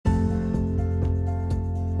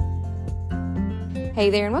Hey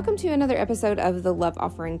there, and welcome to another episode of the Love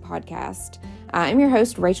Offering Podcast. I'm your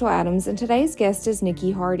host, Rachel Adams, and today's guest is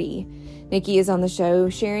Niki Hardy. Niki is on the show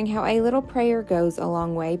sharing how a little prayer goes a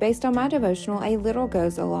long way based on my devotional, A Little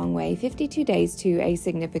Goes a Long Way, 52 Days to a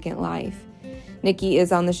Significant Life. Niki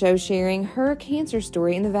is on the show sharing her cancer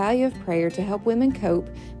story and the value of prayer to help women cope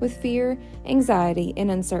with fear, anxiety, and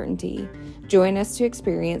uncertainty. Join us to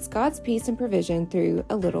experience God's peace and provision through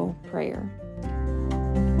a little prayer.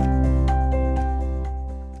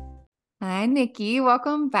 Hi, Niki.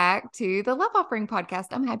 Welcome back to the Love Offering Podcast.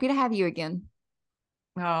 I'm happy to have you again.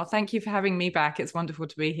 Oh, thank you for having me back. It's wonderful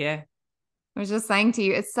to be here. I was just saying to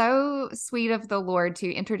you, it's so sweet of the Lord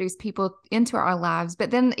to introduce people into our lives, but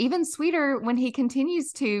then even sweeter when he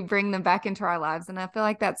continues to bring them back into our lives. And I feel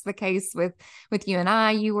like that's the case with you and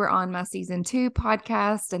I. You were on my season 2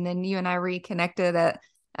 podcast, and then you and I reconnected at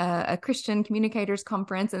a Christian Communicators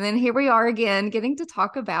Conference. And then here we are again, getting to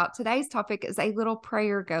talk about today's topic is A Little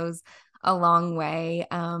Prayer Goes a Long Way.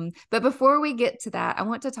 But before we get to that, I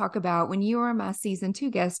want to talk about when you were my season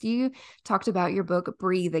 2 guest, you talked about your book,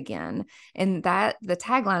 Breathe Again. And that the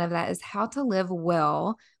tagline of that is how to live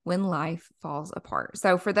well when life falls apart.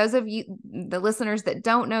 So for those of you, the listeners that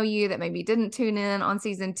don't know you, that maybe didn't tune in on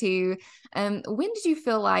season 2, when did you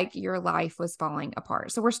feel like your life was falling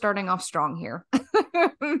apart? So we're starting off strong here.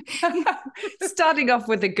 Starting off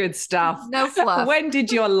with the good stuff. No fluff. When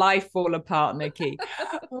did your life fall apart, Niki?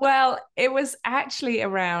 Well, it was actually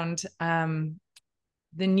around the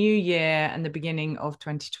new year and the beginning of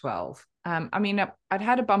 2012. I'd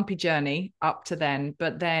had a bumpy journey up to then,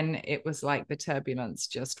 but then it was like the turbulence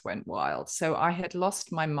just went wild. So I had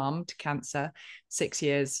lost my mum to cancer 6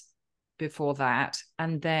 years before that.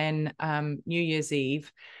 And then New Year's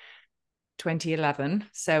Eve, 2011.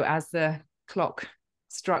 So as the clock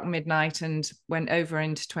struck midnight and went over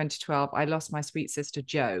into 2012, I lost my sweet sister,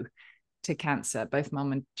 Jo, to cancer. Both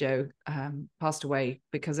Mum and Jo passed away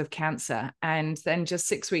because of cancer. And then just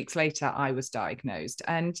 6 weeks later, I was diagnosed.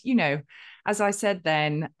 And, you know, as I said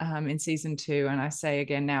then in season 2, and I say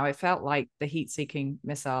again now, it felt like the heat-seeking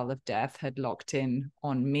missile of death had locked in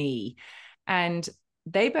on me. And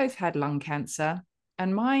they both had lung cancer.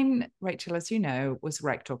 And mine, Rachel, as you know, was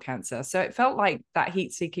rectal cancer. So it felt like that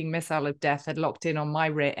heat-seeking missile of death had locked in on my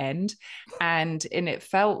rear end. And it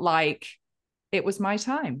felt like it was my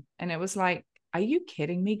time. And it was like, are you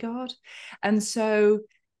kidding me, God? And so,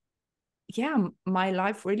 yeah, my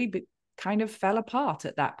life really kind of fell apart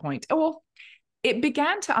at that point. Well, it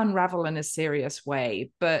began to unravel in a serious way.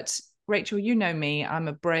 But Rachel, you know me, I'm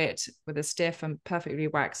a Brit with a stiff and perfectly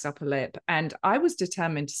waxed upper lip. And I was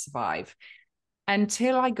determined to survive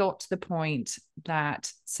until I got to the point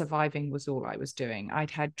that surviving was all I was doing. I'd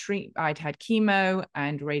had chemo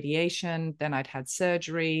and radiation. Then I'd had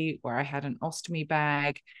surgery where I had an ostomy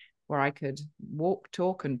bag where I could walk,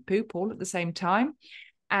 talk, and poop all at the same time.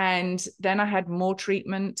 And then I had more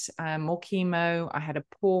treatment, more chemo. I had a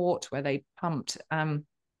port where they pumped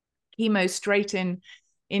chemo straight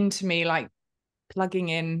into me, like plugging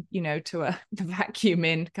in, you know, to the vacuum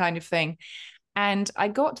in kind of thing. And I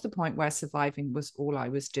got to the point where surviving was all I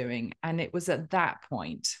was doing. And it was at that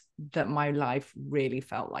point that my life really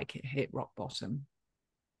felt like it hit rock bottom.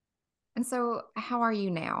 And so how are you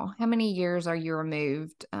now? How many years are you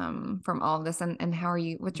removed from all of this? And how are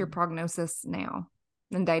you, what's your prognosis now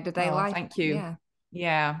in day-to-day life? Thank you.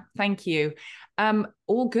 Yeah, thank you.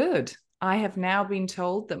 All good. I have now been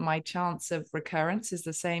told that my chance of recurrence is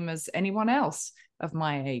the same as anyone else of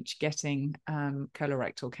my age getting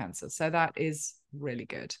colorectal cancer. So that is really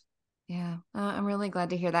good. Yeah, I'm really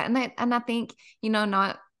glad to hear that. And I think, you know,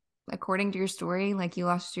 not according to your story, like you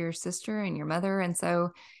lost your sister and your mother. And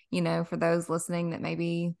so, you know, for those listening that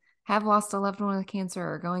maybe have lost a loved one with cancer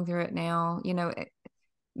or going through it now, you know,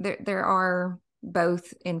 there are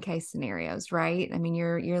both in case scenarios, right? I mean,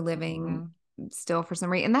 you're living still for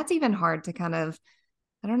some reason. And that's even hard to kind of,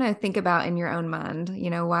 I don't know, think about in your own mind,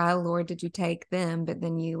 you know, why, Lord, did you take them, but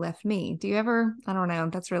then you left me? Do you ever, I don't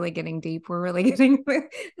know, that's really getting deep. We're really getting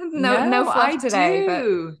no fluff I today.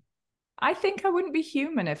 Do. But I think I wouldn't be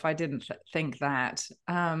human if I didn't think that.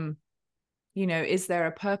 You know, is there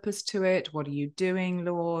a purpose to it? What are you doing,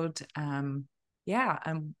 Lord? Yeah,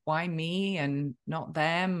 and why me and not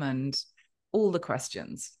them? And all the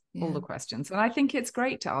questions. Yeah. All the questions. And I think it's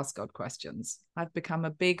great to ask God questions. I've become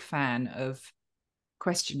a big fan of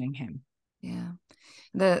questioning him. Yeah.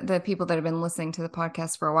 The people that have been listening to the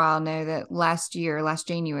podcast for a while know that last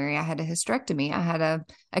January, I had a hysterectomy. I had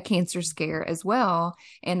a cancer scare as well.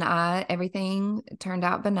 And everything turned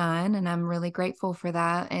out benign, and I'm really grateful for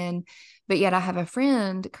that. But yet I have a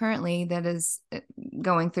friend currently that is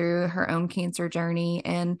going through her own cancer journey.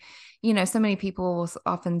 And, so many people will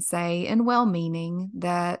often say, and well-meaning,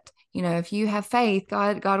 that, if you have faith,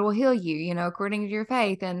 God will heal you, according to your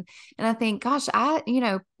faith. And I think, gosh,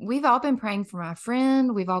 we've all been praying for my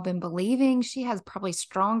friend. We've all been believing. She has probably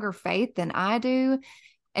stronger faith than I do.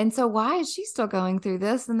 And so why is she still going through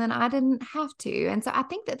this? And then I didn't have to. And so I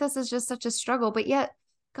think that this is just such a struggle, but yet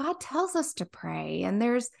God tells us to pray. And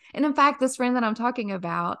in fact, this friend that I'm talking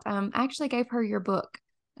about, I actually gave her your book,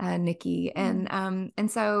 Niki.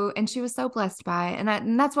 And she was so blessed by it.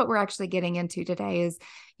 And that's what we're actually getting into today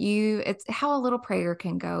it's how a little prayer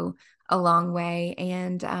can go a long way.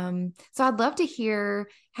 And so I'd love to hear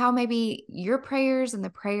how maybe your prayers and the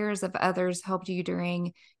prayers of others helped you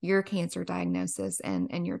during your cancer diagnosis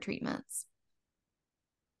and your treatments.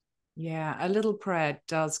 Yeah, a little prayer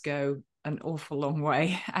does go an awful long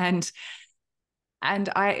way. And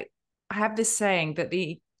I have this saying that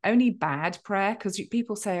the only bad prayer, because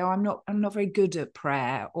people say, oh, I'm not very good at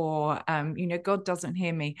prayer, or God doesn't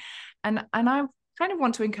hear me. And I kind of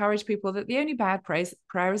want to encourage people that the only bad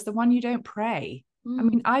prayer is the one you don't pray. I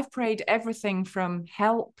mean, I've prayed everything from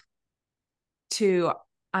help to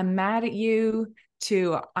I'm mad at you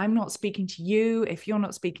to I'm not speaking to you if you're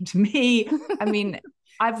not speaking to me. I mean,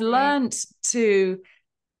 I've learned to,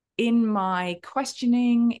 in my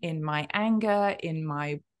questioning, in my anger, in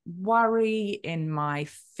my worry, in my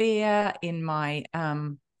fear, in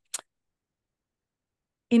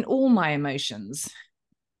all my emotions,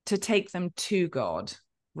 to take them to God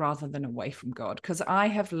rather than away from God. Because I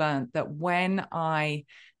have learned that when I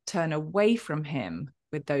turn away from him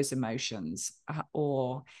with those emotions,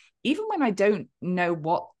 or even when I don't know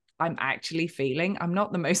what I'm actually feeling, I'm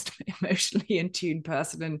not the most emotionally in tune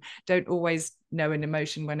person and don't always know an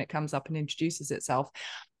emotion when it comes up and introduces itself.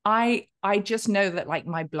 I just know that like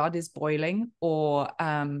my blood is boiling, or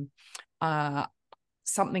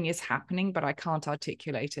something is happening, but I can't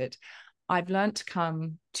articulate it. I've learned to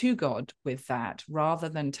come to God with that rather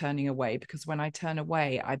than turning away, because when I turn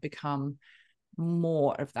away, I become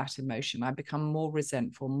more of that emotion. I become more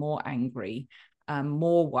resentful, more angry,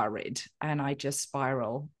 more worried, and I just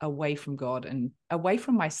spiral away from God and away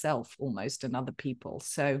from myself almost, and other people.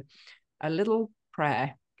 So a little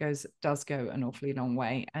prayer does go an awfully long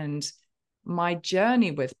way. And my journey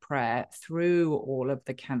with prayer through all of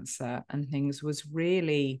the cancer and things was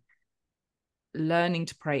really learning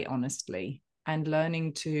to pray honestly and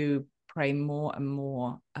learning to pray more and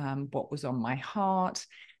more what was on my heart,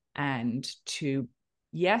 and to,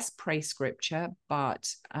 yes, pray scripture, but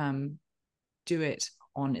do it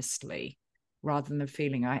honestly, rather than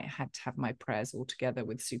feeling I had to have my prayers all together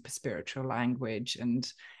with super spiritual language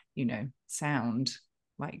and, sound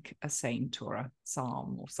like a saint or a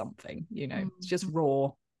psalm or something. It's just raw.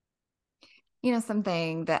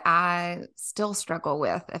 Something that I still struggle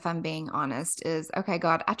with, if I'm being honest, is, okay,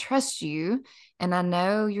 God, I trust you and I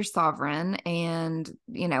know you're sovereign, and,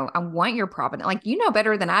 I want your providence. Like,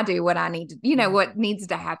 better than I do what I need to, what needs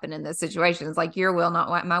to happen in this situation. It's like your will,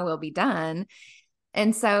 not my will, be done.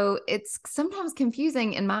 And so it's sometimes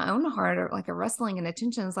confusing in my own heart, or like a wrestling and a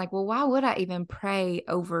tension. It's like, well, why would I even pray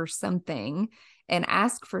over something and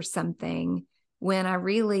ask for something when I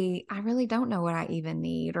really don't know what I even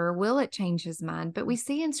need, or will it change his mind? But we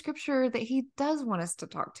see in scripture that he does want us to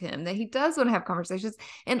talk to him, that he does want to have conversations.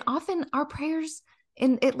 And often our prayers,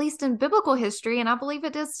 at least in biblical history, and I believe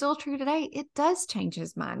it is still true today, it does change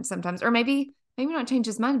his mind sometimes, or maybe not change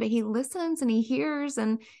his mind, but he listens and he hears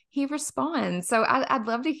and he responds. So I'd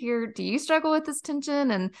love to hear, do you struggle with this tension?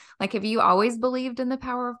 And like, have you always believed in the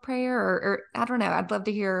power of prayer, or I don't know. I'd love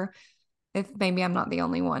to hear if maybe I'm not the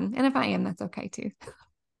only one. And if I am, that's okay too.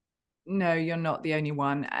 No, you're not the only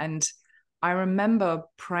one. And I remember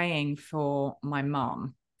praying for my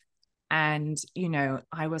mom. And,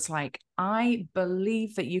 I was like, I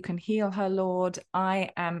believe that you can heal her, Lord. I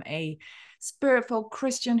am a spirit-filled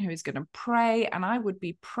Christian who is going to pray, and I would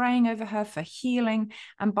be praying over her for healing.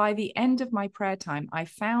 And by the end of my prayer time, I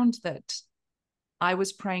found that I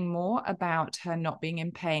was praying more about her not being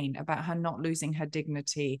in pain, about her not losing her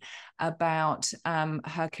dignity, about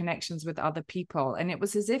her connections with other people. And it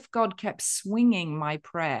was as if God kept swinging my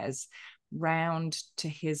prayers round to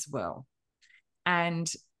his will.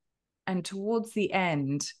 And towards the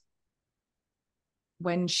end,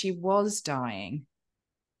 when she was dying,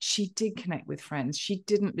 she did connect with friends. She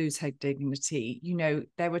didn't lose her dignity.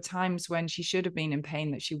 There were times when she should have been in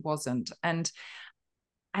pain that she wasn't. And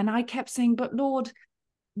I kept saying, but Lord,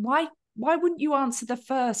 why wouldn't you answer the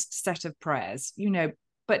first set of prayers?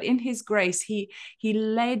 But in his grace, he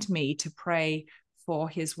led me to pray for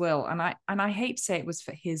his will. And I hate to say it was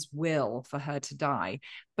for his will for her to die,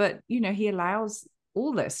 but he allows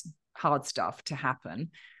all this hard stuff to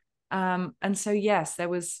happen. And so yes, there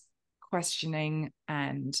was questioning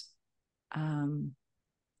and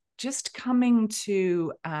just coming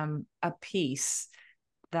to a peace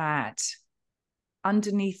that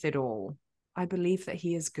underneath it all, I believe that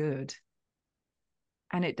he is good.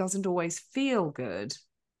 And it doesn't always feel good,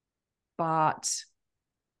 but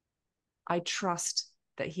I trust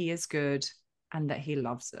that he is good and that he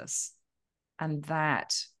loves us. And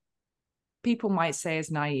that people might say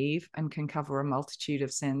is naive and can cover a multitude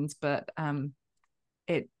of sins, but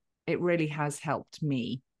it really has helped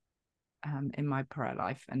me in my prayer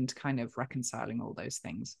life and kind of reconciling all those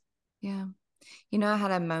things. Yeah. I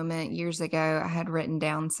had a moment years ago, I had written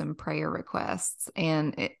down some prayer requests,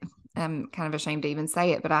 and I'm kind of ashamed to even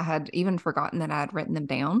say it, but I had even forgotten that I had written them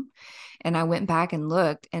down. And I went back and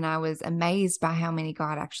looked, and I was amazed by how many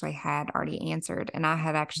God actually had already answered. And I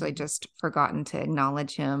had actually just forgotten to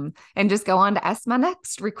acknowledge him and just go on to ask my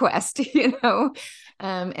next request,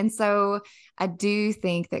 And so I do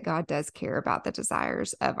think that God does care about the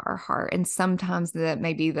desires of our heart. And sometimes that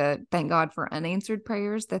may be thank God for unanswered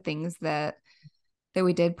prayers, the things that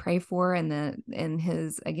we did pray for, and that in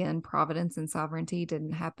his, again, providence and sovereignty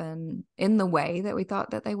didn't happen in the way that we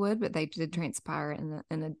thought that they would, but they did transpire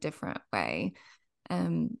in a different way.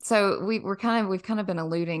 So we've kind of been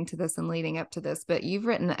alluding to this and leading up to this, but you've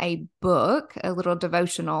written a book, a little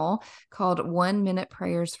devotional called 1 Minute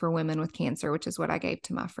Prayers for Women with Cancer, which is what I gave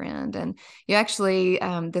to my friend. And you actually,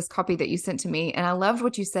 this copy that you sent to me, and I loved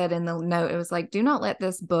what you said in the note. It was like, do not let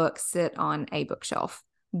this book sit on a bookshelf.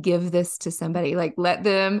 Give this to somebody, like let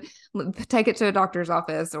them take it to a doctor's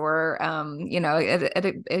office or at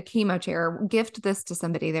a chemo chair. Gift this to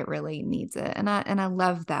somebody that really needs it. And I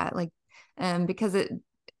love that, like because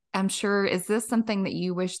I'm sure, is this something that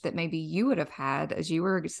you wish that maybe you would have had as you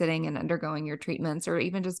were sitting and undergoing your treatments, or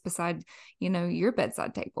even just beside your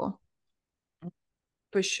bedside table?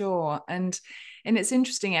 For sure. And it's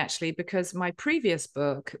interesting, actually, because my previous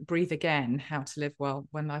book, Breathe Again, How to Live Well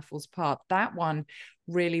When Life Falls Apart, that one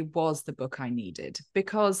really was the book I needed,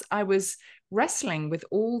 because I was wrestling with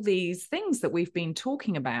all these things that we've been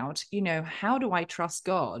talking about. How do I trust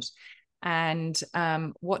God? And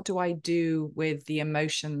what do I do with the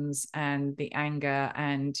emotions and the anger?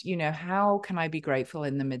 And, how can I be grateful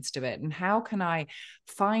in the midst of it? And how can I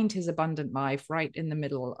find his abundant life right in the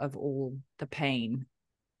middle of all the pain,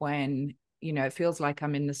 when it feels like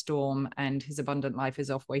I'm in the storm and his abundant life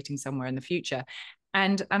is off waiting somewhere in the future?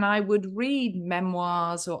 And I would read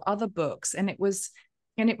memoirs or other books, and it was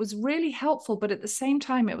really helpful, but at the same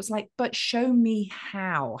time it was like, but show me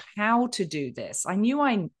how to do this. I knew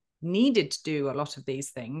I needed to do a lot of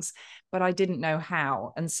these things, but I didn't know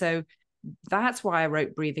how. And so that's why I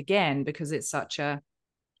wrote Breathe Again, because it's such a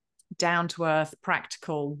down-to-earth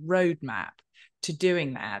practical roadmap to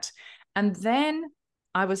doing that. And then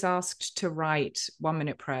I was asked to write 1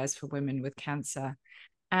 Minute Prayers for Women with Cancer,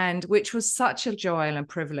 and which was such a joy and a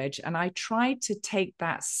privilege. And I tried to take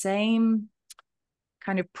that same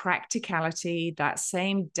kind of practicality, that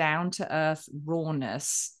same down-to-earth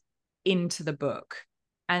rawness into the book.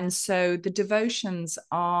 And so the devotions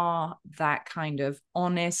are that kind of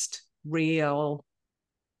honest, real.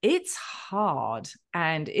 It's hard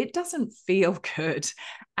and it doesn't feel good.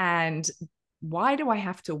 And why do I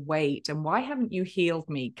have to wait? And why haven't you healed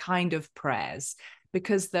me? Kind of prayers,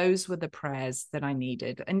 because those were the prayers that I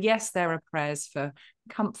needed. And yes, there are prayers for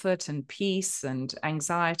comfort and peace and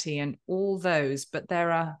anxiety and all those, but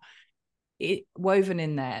woven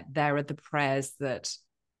in there are the prayers that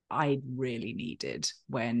I really needed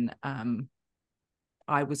when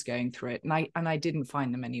I was going through it. And I didn't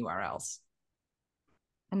find them anywhere else.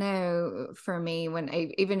 I know for me,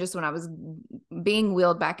 even just when I was being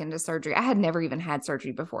wheeled back into surgery, I had never even had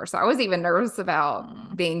surgery before. So I was even nervous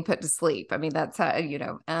about being put to sleep. I mean, that's how,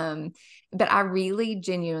 but I really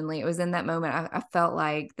genuinely, it was in that moment, I felt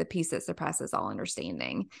like the peace that surpasses all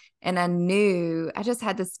understanding. And I just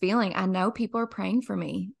had this feeling, I know people are praying for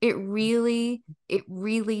me. It really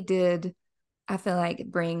did, I feel like,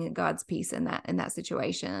 bring God's peace in that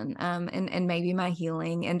situation. And maybe my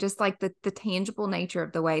healing, and just like the tangible nature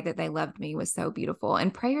of the way that they loved me was so beautiful.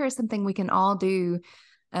 And prayer is something we can all do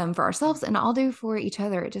for ourselves and all do for each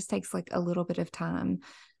other. It just takes like a little bit of time.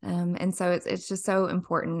 And so it's just so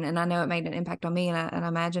important. And I know it made an impact on me, and I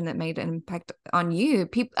imagine it made an impact on you,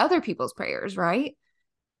 other people's prayers, right?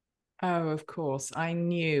 Oh, of course. I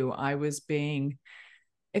knew I was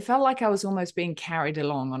it felt like I was almost being carried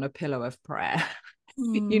along on a pillow of prayer.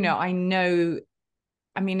 I know,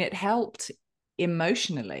 I mean, it helped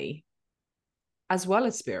emotionally. as well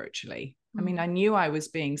as spiritually. I mean, I knew I was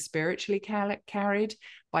being spiritually carried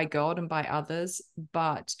by God and by others,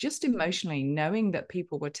 but just emotionally, knowing that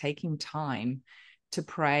people were taking time to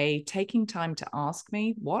pray, taking time to ask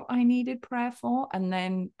me what I needed prayer for, and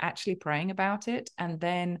then actually praying about it, and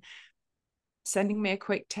then sending me a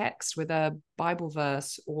quick text with a Bible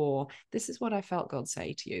verse, or this is what I felt God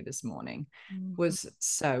say to you this morning, was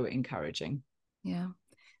so encouraging. Yeah.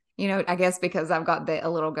 You know, I guess because I've got the A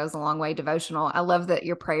Little Goes a Long Way devotional, I love that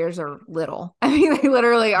your prayers are little. I mean, they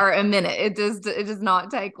literally are a minute. It does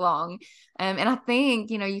not take long. And I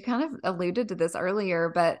think, you know, you kind of alluded to this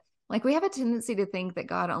earlier, but like we have a tendency to think that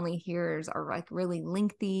God only hears our like really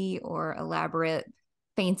lengthy or elaborate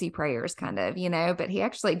fancy prayers kind of, you know, but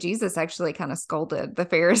Jesus actually kind of scolded the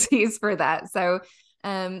Pharisees for that. So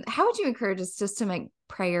how would you encourage us just to make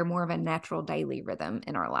prayer more of a natural daily rhythm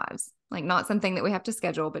in our lives? Like not something that we have to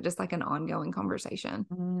schedule, but just like an ongoing conversation.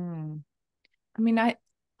 I mean,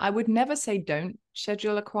 I would never say don't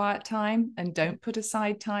schedule a quiet time and don't put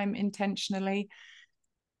aside time intentionally.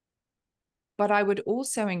 But I would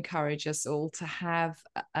also encourage us all to have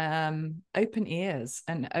open ears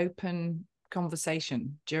and open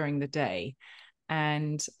conversation during the day.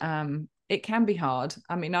 And it can be hard.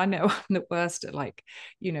 I mean, I know I'm the worst at like,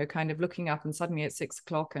 you know, kind of looking up and suddenly it's 6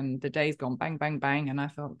 o'clock and the day's gone bang, bang, bang. And I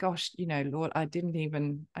thought, gosh, you know, Lord, I didn't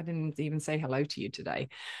even say hello to you today.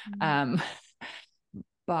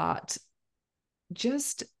 But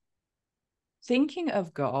just thinking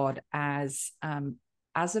of God as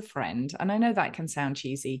a friend, and I know that can sound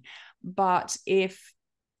cheesy, but if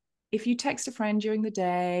you text a friend during the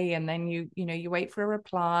day and then you wait for a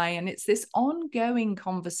reply, and it's this ongoing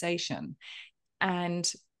conversation, and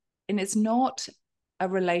it's not a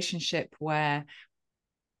relationship where,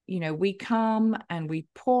 you know, we come and we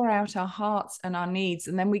pour out our hearts and our needs,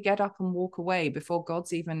 and then we get up and walk away before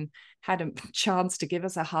God's even had a chance to give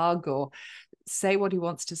us a hug or say what he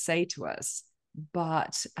wants to say to us.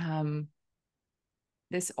 But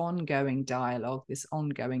this ongoing dialogue, this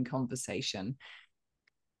ongoing conversation,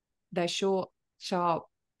 they're short, sharp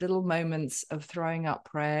little moments of throwing up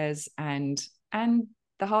prayers, and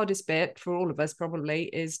the hardest bit for all of us probably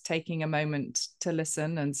is taking a moment to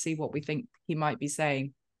listen and see what we think he might be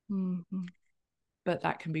saying. But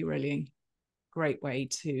that can be really great way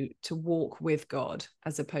to walk with God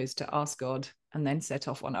as opposed to ask God and then set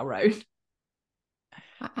off on our own.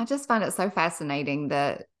 I just find it so fascinating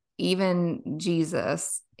that even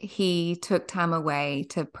Jesus, he took time away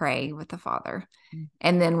to pray with the Father.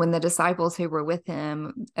 And then when the disciples who were with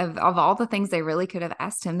him, of all the things they really could have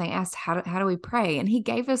asked him, they asked, how do we pray? And he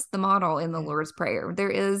gave us the model in the Lord's Prayer.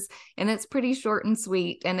 There is, and it's pretty short and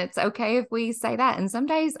sweet, and it's okay if we say that. And some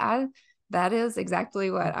days that is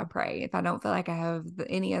exactly what I pray. If I don't feel like I have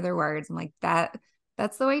any other words, I'm like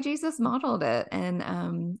that's the way Jesus modeled it.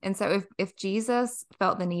 And so if Jesus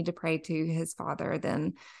felt the need to pray to his Father,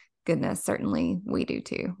 then goodness, certainly we do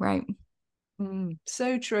too, right?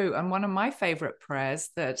 So true. And one of my favorite prayers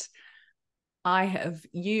that I have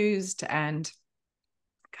used and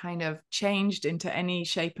kind of changed into any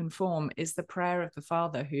shape and form is the prayer of the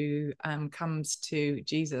Father who comes to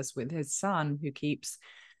Jesus with his son who keeps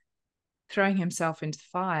throwing himself into the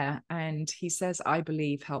fire. And he says, I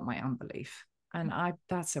believe, help my unbelief. And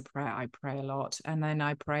that's a prayer I pray a lot. And then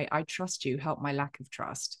I pray, I trust you, help my lack of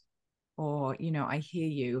trust. Or, you know, I hear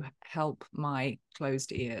you, help my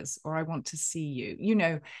closed ears. Or I want to see you. You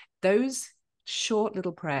know, those short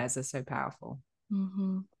little prayers are so powerful.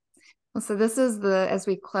 Well, so this is as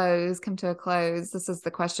we come to a close, this is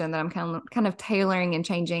the question that I'm kind of tailoring and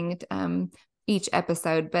changing each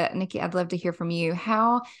episode. But Niki, I'd love to hear from you.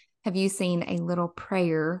 How have you seen a little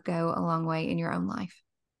prayer go a long way in your own life?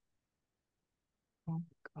 Oh,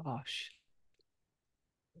 gosh.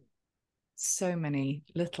 So many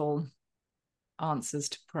little answers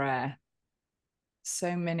to prayer.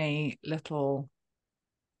 So many little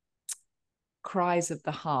cries of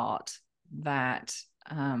the heart that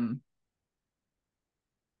I'm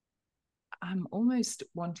almost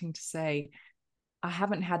wanting to say, I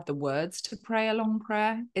haven't had the words to pray a long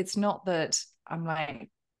prayer. It's not that I'm like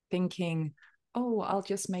thinking, oh, I'll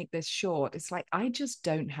just make this short. It's like, I just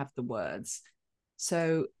don't have the words.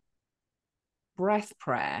 So breath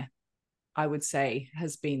prayer, I would say,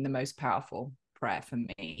 has been the most powerful prayer for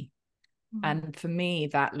me. And for me,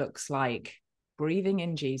 that looks like breathing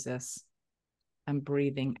in Jesus and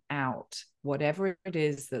breathing out whatever it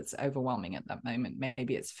is that's overwhelming at that moment.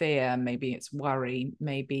 Maybe it's fear, maybe it's worry,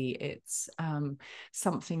 maybe it's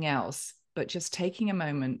something else, but just taking a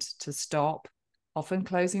moment to stop, often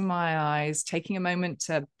closing my eyes, taking a moment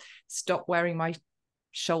to stop wearing my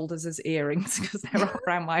shoulders as earrings because they're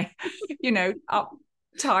around my, up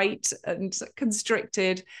tight and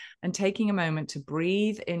constricted, and taking a moment to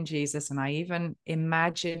breathe in Jesus. And I even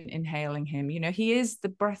imagine inhaling him. He is the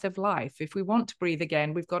breath of life. If we want to breathe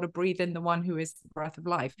again, we've got to breathe in the one who is the breath of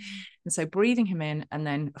life. And so breathing him in and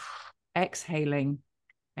then exhaling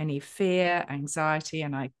any fear, anxiety.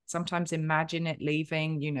 And I sometimes imagine it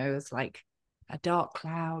leaving, as like a dark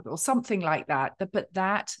cloud or something like that. But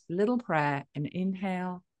that little prayer, an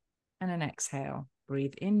inhale and an exhale,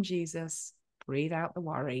 breathe in Jesus, breathe out the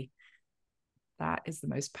worry. That is the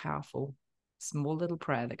most powerful small little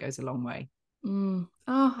prayer that goes a long way. Oh,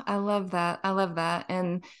 I love that. I love that.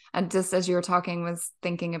 And I just, as you were talking, was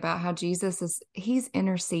thinking about how he's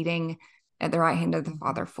interceding at the right hand of the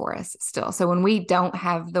Father for us still. So when we don't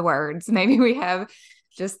have the words, maybe we have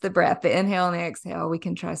just the breath, the inhale and the exhale, we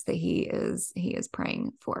can trust that he is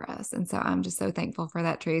praying for us. And so I'm just so thankful for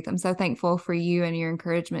that truth. I'm so thankful for you and your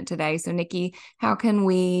encouragement today. So Niki, how can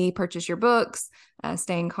we purchase your books,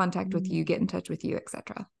 stay in contact with you, get in touch with you,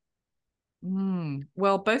 etc.?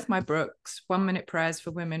 Well, both my books, 1 Minute Prayers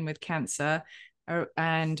for Women with Cancer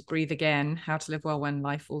and Breathe Again, How to Live Well When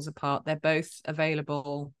Life Falls Apart, they're both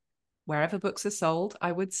available wherever books are sold.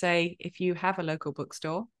 I would say if you have a local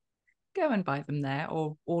bookstore, go and buy them there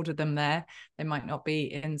or order them there. They might not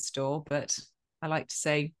be in store, but I like to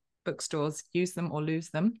say bookstores, use them or lose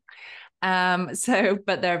them. But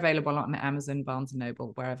they're available on Amazon, Barnes &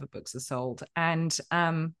 Noble, wherever books are sold. And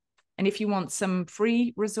if you want some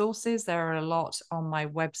free resources, there are a lot on my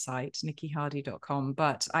website, nikihardy.com.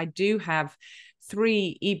 But I do have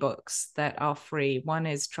 3 ebooks that are free. One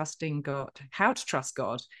is Trusting God, How to Trust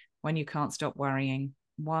God When You Can't Stop Worrying.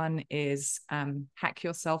 One is Hack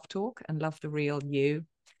Your Self-Talk and Love the Real You.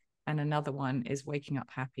 And another one is Waking Up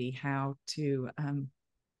Happy, How to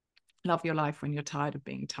Love Your Life When You're Tired of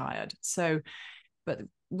Being Tired. So, but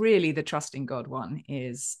really the Trusting God one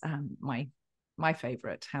is my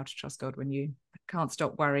favorite, How to Trust God When You Can't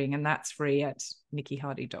Stop Worrying. And that's free at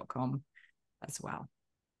nikihardy.com as well.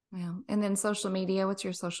 Yeah. And then social media, what's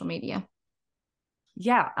your social media?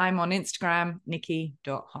 Yeah, I'm on Instagram,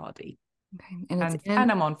 niki.hardy. Okay. And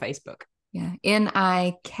I'm on Facebook. Yeah.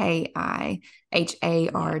 NIKIHARDY.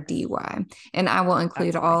 And I will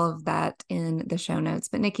include all of that in the show notes.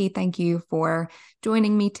 But Niki, thank you for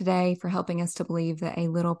joining me today, for helping us to believe that a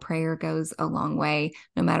little prayer goes a long way,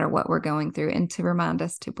 no matter what we're going through, and to remind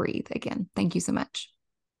us to breathe again. Thank you so much.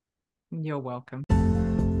 You're welcome.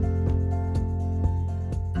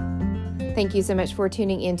 Thank you so much for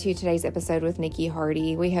tuning into today's episode with Niki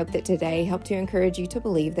Hardy. We hope that today helped to encourage you to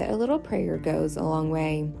believe that a little prayer goes a long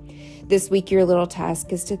way. This week, your little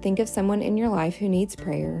task is to think of someone in your life who needs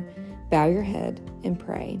prayer, bow your head, and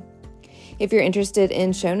pray. If you're interested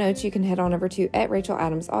in show notes, you can head on over to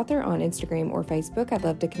 @RachelAdamsAuthor on Instagram or Facebook. I'd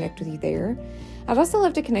love to connect with you there. I'd also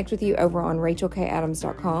love to connect with you over on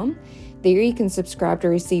rachelkadams.com. There you can subscribe to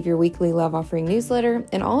receive your weekly love offering newsletter,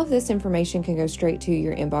 and all of this information can go straight to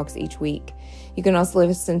your inbox each week. You can also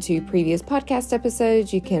listen to previous podcast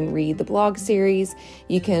episodes. You can read the blog series.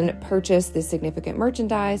 You can purchase the significant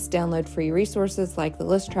merchandise, download free resources like the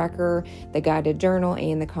list tracker, the guided journal,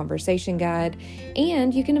 and the conversation guide.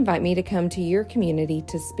 And you can invite me to come to your community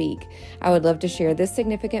to speak. I would love to share this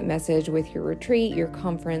significant message with your retreat, your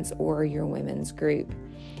conference, or your women's group.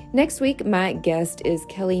 Next week, my guest is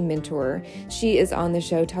Kelly Mentor. She is on the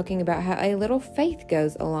show talking about how a little faith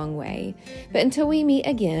goes a long way. But until we meet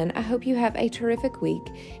again, I hope you have a terrific week.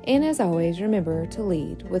 And as always, remember to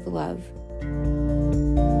lead with love.